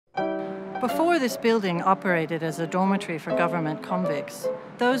Before this building operated as a dormitory for government convicts,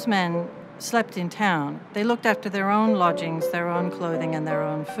 those men slept in town. They looked after their own lodgings, their own clothing, and their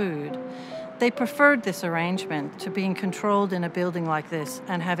own food. They preferred this arrangement to being controlled in a building like this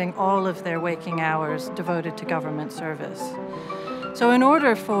and having all of their waking hours devoted to government service. So in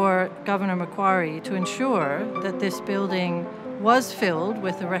order for Governor Macquarie to ensure that this building was filled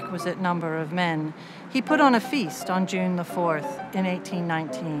with the requisite number of men, he put on a feast on June the 4th in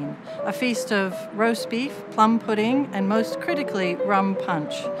 1819, a feast of roast beef, plum pudding, and most critically, rum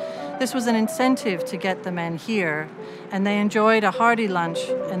punch. This was an incentive to get the men here, and they enjoyed a hearty lunch,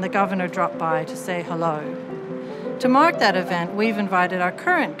 and the governor dropped by to say hello. To mark that event, we've invited our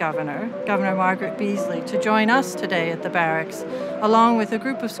current governor, Governor Margaret Beazley, to join us today at the barracks, along with a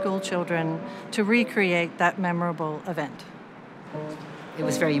group of school children, to recreate that memorable event. It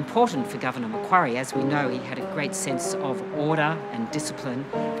was very important for Governor Macquarie. As we know, he had a great sense of order and discipline.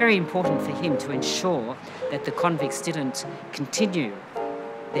 Very important for him to ensure that the convicts didn't continue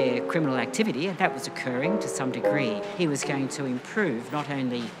their criminal activity, and that was occurring to some degree. He was going to improve not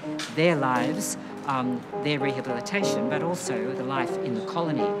only their lives, their rehabilitation, but also the life in the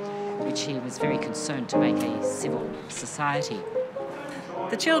colony, which he was very concerned to make a civil society.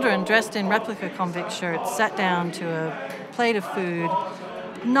 The children, dressed in replica convict shirts, sat down to a plate of food,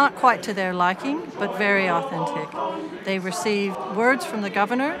 not quite to their liking, but very authentic. They received words from the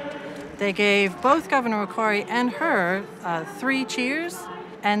governor. They gave both Governor Macquarie and her 3 cheers,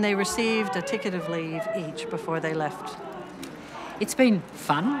 and they received a ticket of leave each before they left. It's been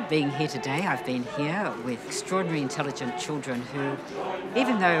fun being here today. I've been here with extraordinary intelligent children who,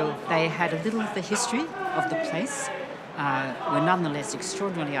 even though they had a little of the history of the place, were nonetheless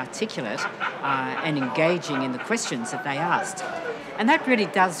extraordinarily articulate and engaging in the questions that they asked. And that really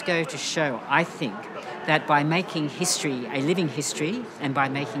does go to show, I think, that by making history a living history and by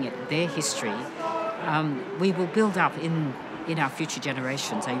making it their history, we will build up in our future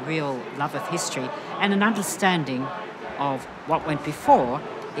generations a real love of history and an understanding of what went before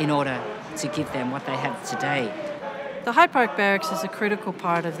in order to give them what they have today. The Hyde Park Barracks is a critical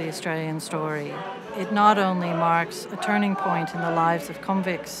part of the Australian story. It not only marks a turning point in the lives of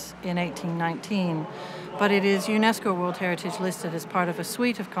convicts in 1819, but it is UNESCO World Heritage listed as part of a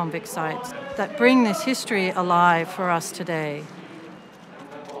suite of convict sites that bring this history alive for us today.